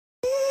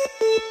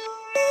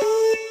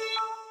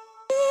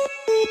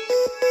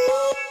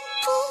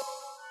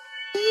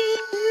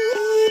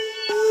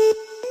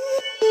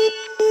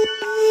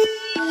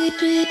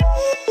So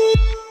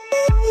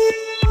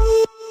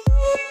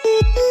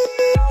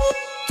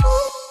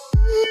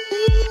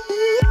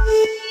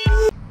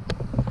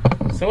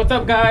what's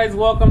up guys,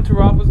 welcome to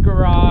Rafa's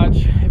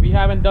Garage. If you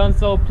haven't done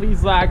so,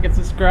 please like and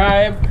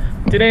subscribe.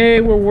 Today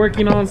we're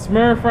working on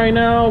Smurf right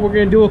now. We're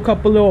gonna do a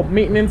couple little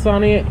maintenance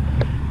on it.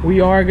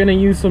 We are gonna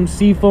use some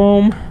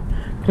seafoam,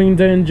 clean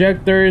the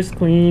injectors,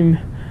 clean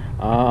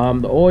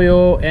the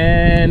oil,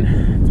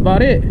 and that's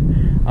about it.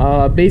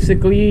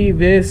 Basically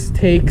this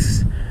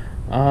takes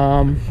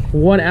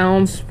 1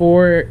 ounce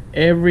for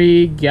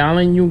every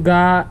gallon you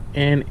got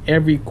and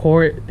every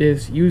quart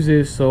this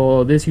uses.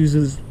 So this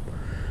uses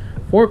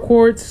 4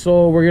 quarts,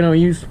 so we're gonna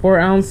use 4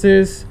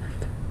 ounces.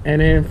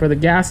 And then for the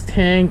gas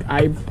tank,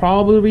 I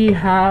probably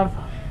have,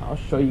 I'll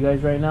show you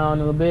guys right now in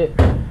a little bit,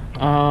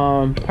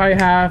 probably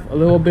have a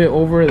little bit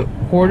over a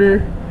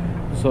quarter.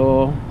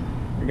 So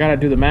I gotta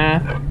do the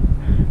math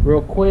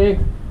real quick.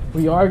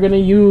 We are gonna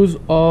use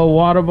a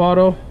water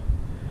bottle,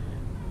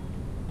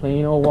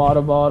 plain old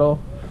water bottle,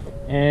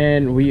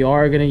 and we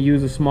are gonna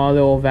use a small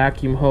little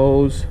vacuum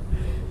hose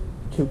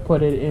to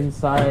put it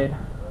inside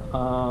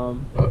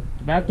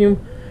vacuum,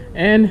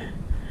 and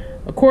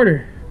a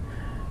quarter.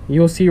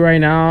 You'll see right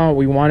now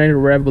we wanted to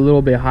rev a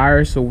little bit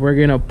higher, so we're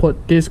gonna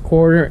put this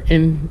quarter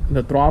in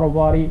the throttle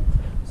body.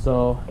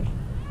 So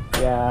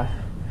yeah,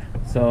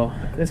 so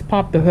let's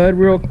pop the hood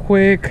real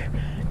quick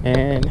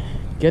and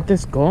get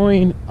this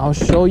going. I'll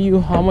show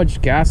you how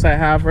much gas I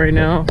have right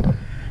now,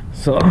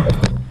 so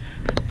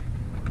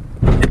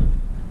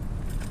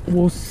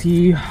we'll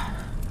see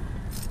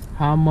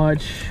how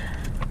much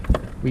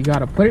we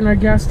gotta put in our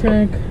gas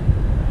tank.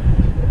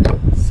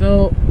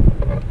 So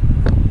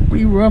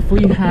we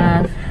roughly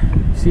have,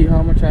 see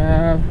how much I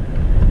have.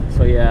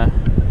 So yeah,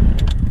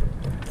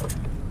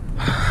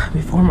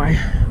 before my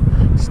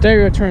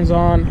stereo turns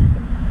on,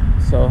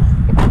 so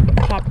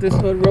pop this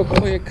hood real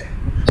quick,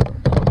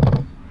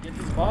 get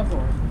this ball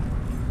going.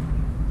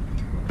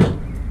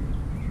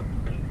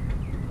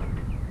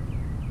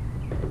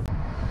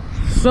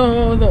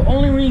 So the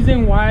only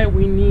reason why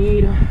we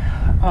need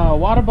a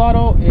water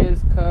bottle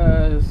is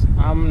because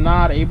I'm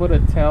not able to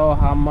tell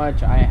how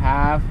much I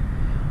have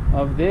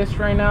of this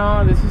right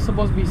now. This is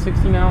supposed to be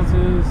 16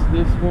 ounces.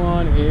 This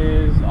one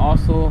is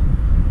also,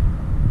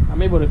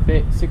 I'm able to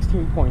fit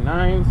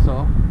 16.9.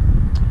 So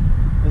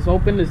let's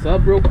open this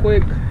up real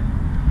quick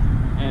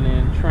and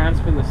then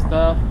transfer the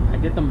stuff. I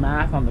did the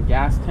math on the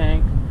gas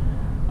tank.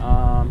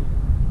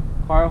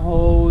 Car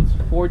holds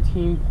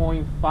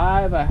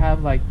 14.5. I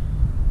have like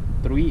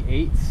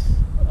 3/8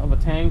 of a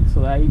tank,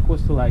 so that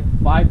equals to like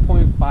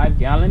 5.5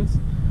 gallons.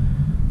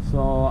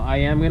 So I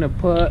am gonna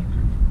put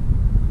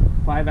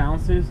 5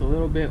 ounces, a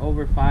little bit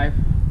over 5.5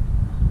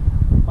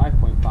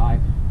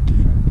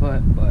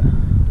 but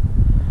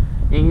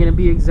ain't gonna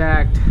be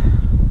exact. So,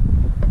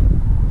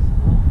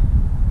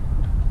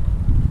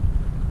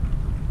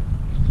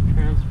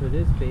 transfer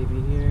this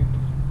baby here.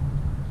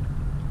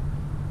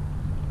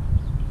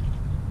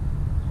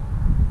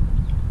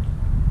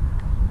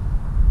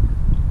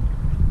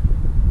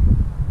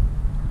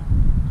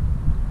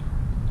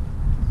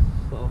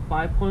 So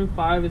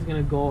 5.5 is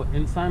gonna go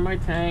inside my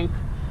tank.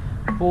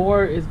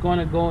 4 is going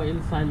to go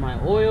inside my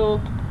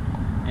oil,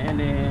 and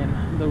then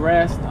the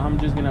rest I'm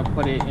just gonna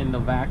put it in the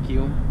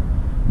vacuum.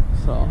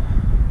 So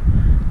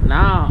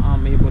now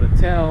I'm able to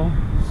tell.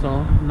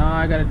 So now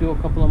I got to do a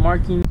couple of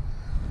markings.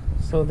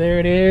 So there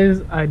it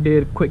is. I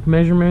did quick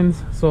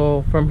measurements.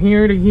 So from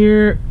here to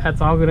here,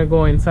 that's all gonna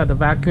go inside the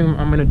vacuum.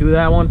 I'm gonna do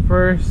that one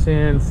first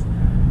since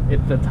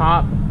it's the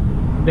top.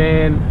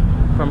 Then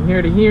from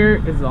here to here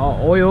is all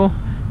oil,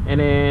 and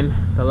then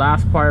the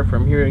last part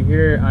from here to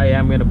here, I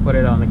am gonna put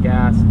it on the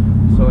gas.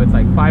 So it's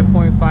like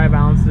 5.5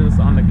 ounces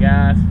on the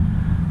gas,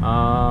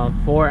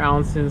 4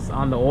 ounces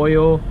on the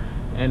oil,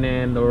 and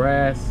then the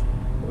rest,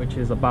 which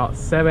is about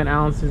 7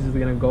 ounces, is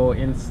gonna go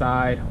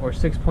inside, or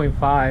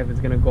 6.5 is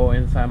gonna go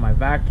inside my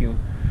vacuum.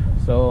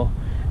 So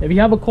if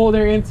you have a cold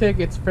air intake,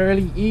 it's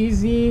fairly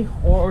easy,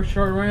 or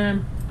short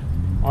ram.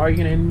 All you're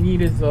gonna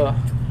need is a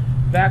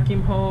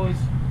vacuum hose,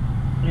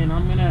 and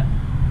I'm gonna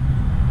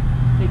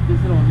take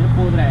this little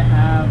nipple that I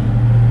have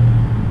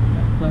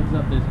that plugs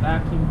up this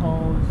vacuum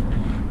hose,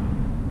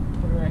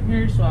 put it right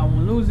here so I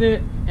won't lose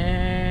it,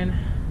 and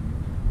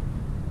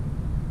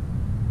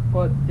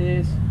put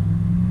this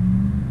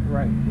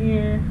right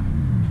here.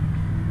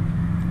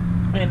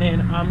 And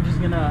then I'm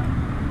just gonna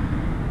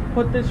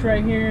put this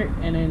right here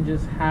and then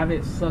just have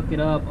it suck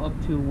it up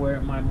to where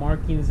my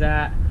marking's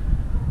at.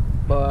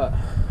 But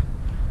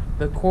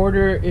the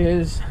quarter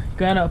is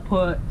gonna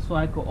put, so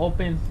I could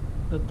open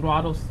the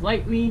throttle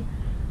slightly.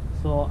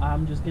 So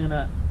I'm just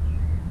gonna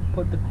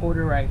put the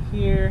quarter right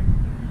here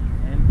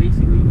and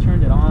basically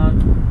turn it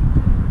on.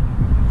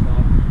 So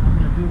I'm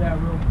gonna do that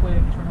real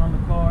quick, turn on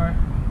the car,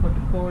 put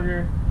the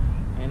quarter,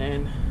 and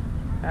then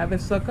have it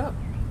suck up.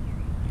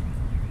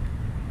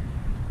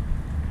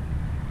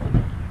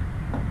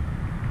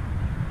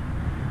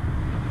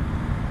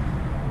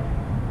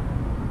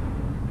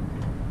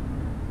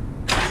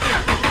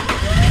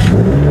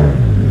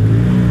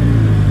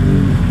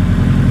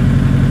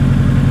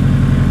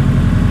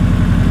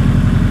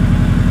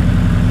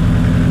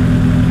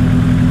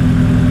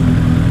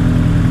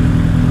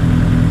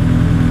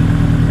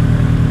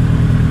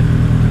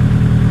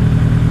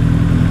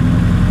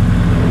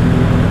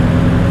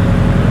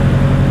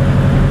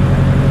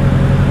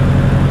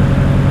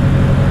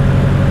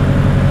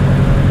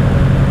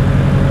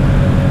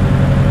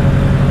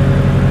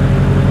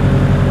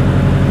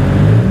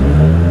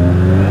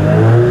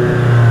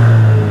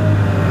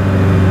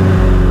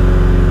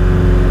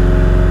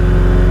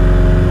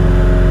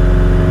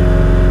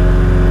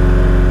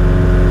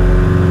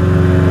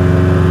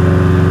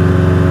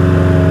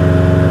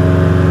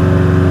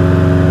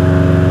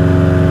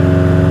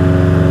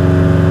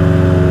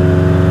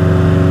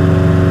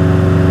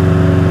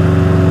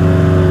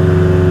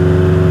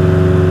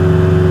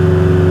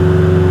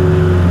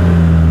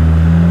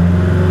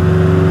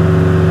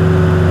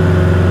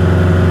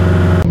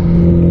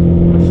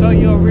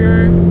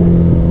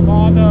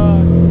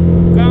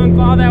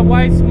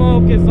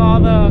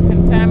 the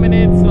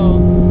contaminants.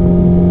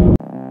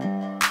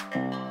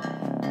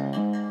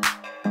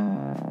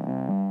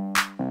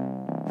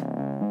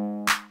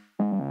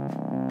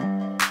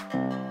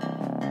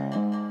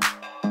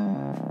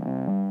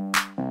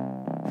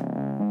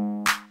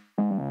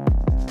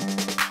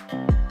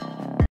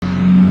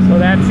 So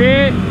that's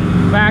it.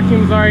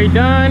 Vacuum's already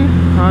done.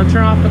 I'll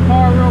turn off the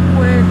car real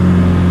quick.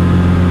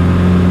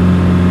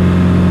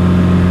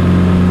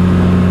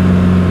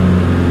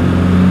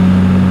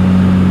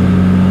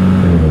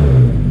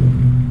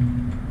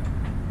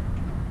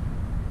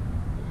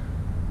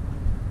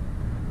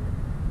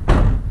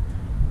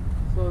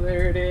 So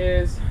there it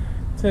is.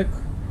 Took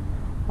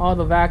all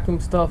the vacuum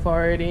stuff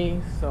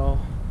already. So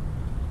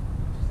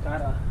just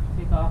gotta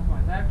take off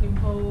my vacuum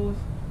hose.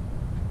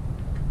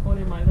 Put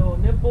in my little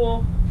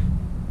nipple.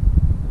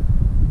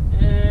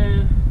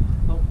 And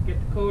don't forget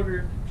the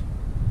coater,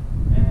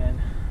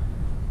 and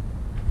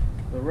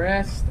the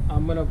rest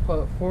I'm gonna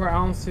put 4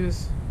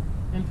 ounces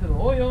into the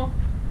oil.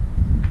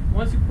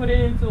 Once you put it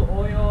into the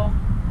oil,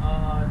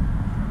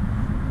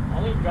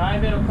 only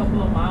drive it a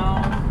couple of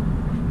miles,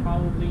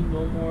 probably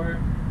no more.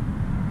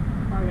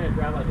 Probably gonna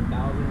drive like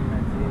 1,000 and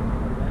that's it,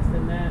 or less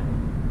than that.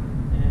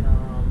 And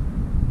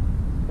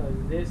because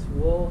this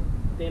will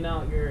thin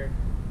out your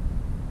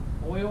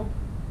oil.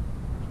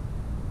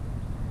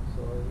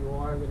 So you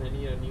are going to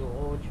need a new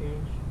oil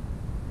change.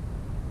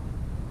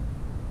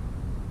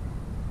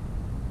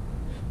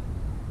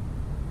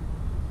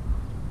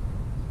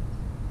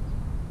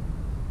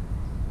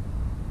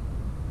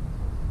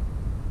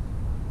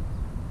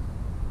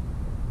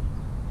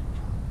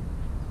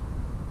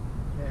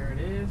 There it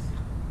is. I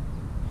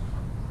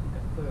think I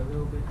put a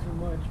little bit too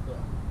much, but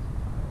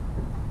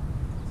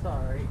it's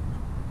alright.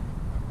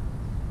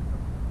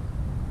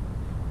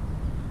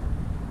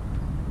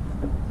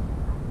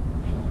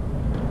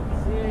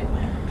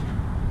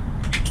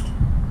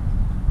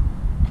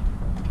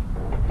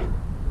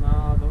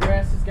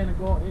 Gonna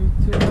go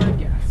into my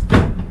gas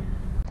tank.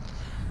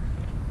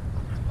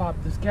 Let's pop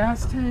this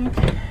gas tank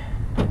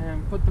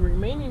and put the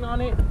remaining on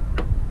it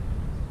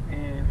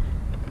and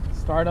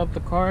start up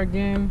the car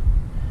again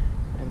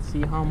and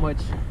see how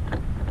much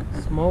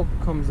smoke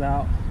comes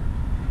out.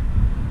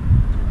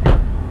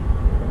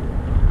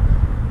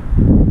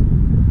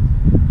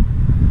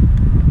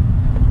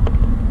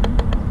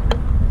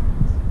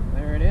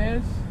 There it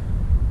is.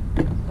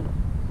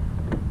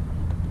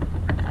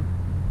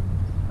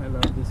 I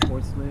love this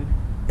sports lid.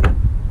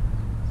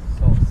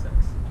 So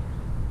sexy.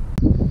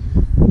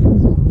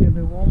 Give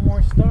it one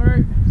more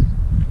start.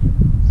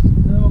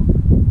 No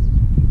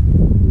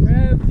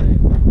revs and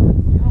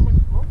see how much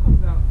smoke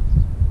comes out.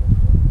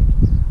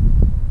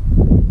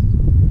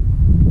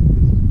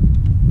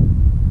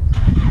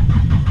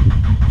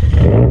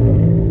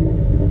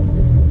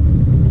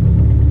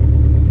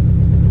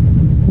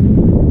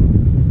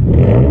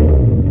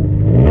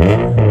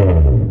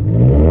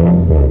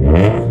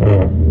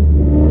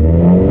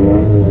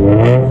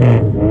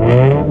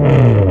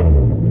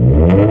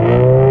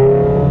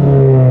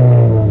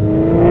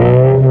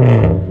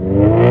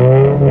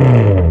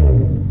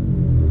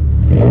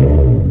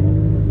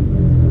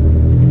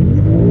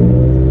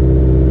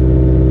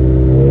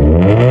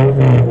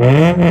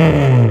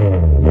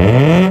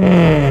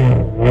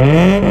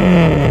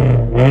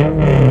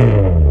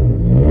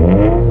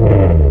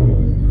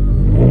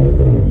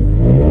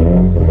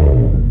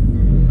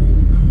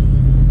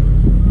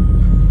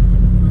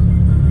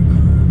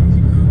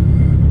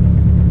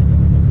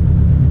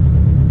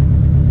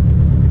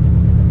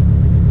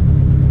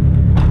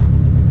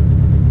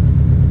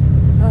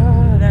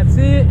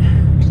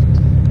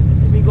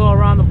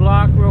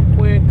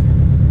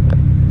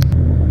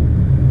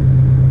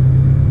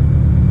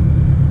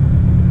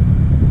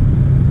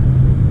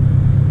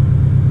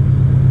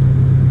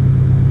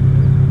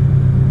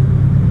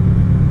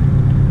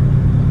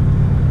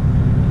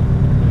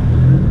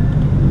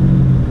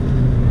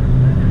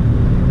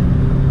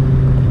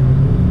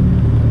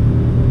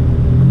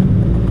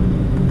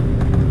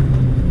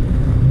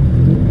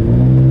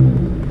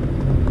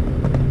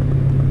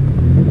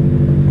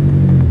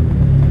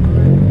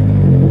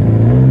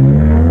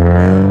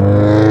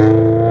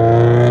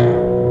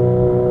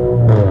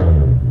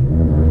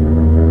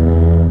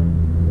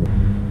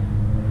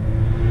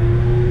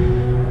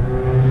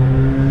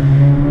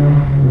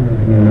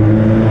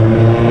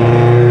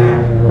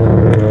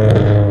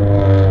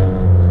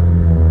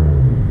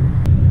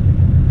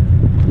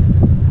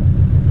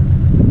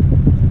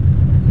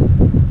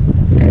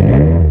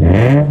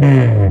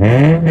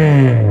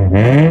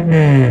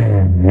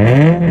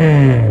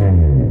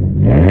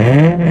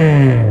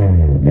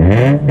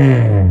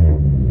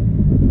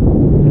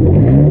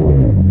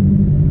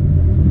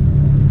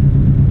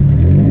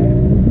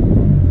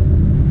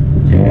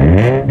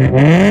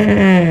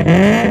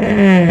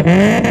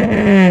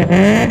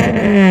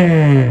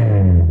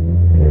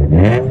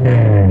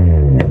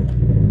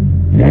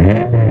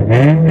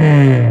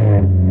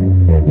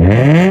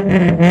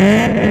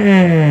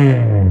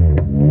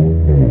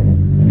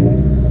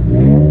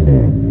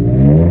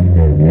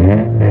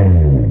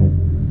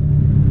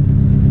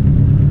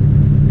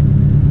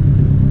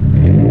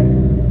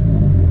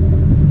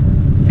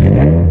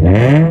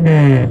 So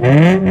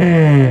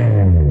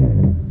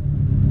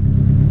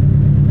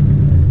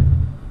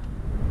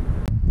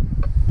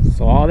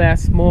all that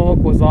smoke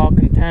was all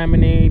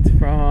contaminated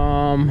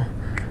from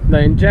the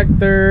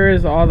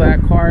injectors, all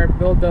that carb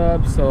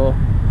buildup. So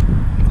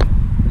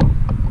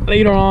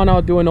later on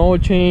I'll do an oil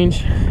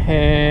change,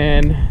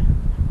 and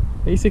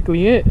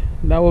basically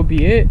that will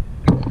be it.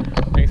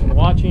 Thanks for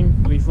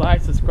watching. Please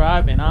like,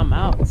 subscribe, and I'm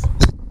out.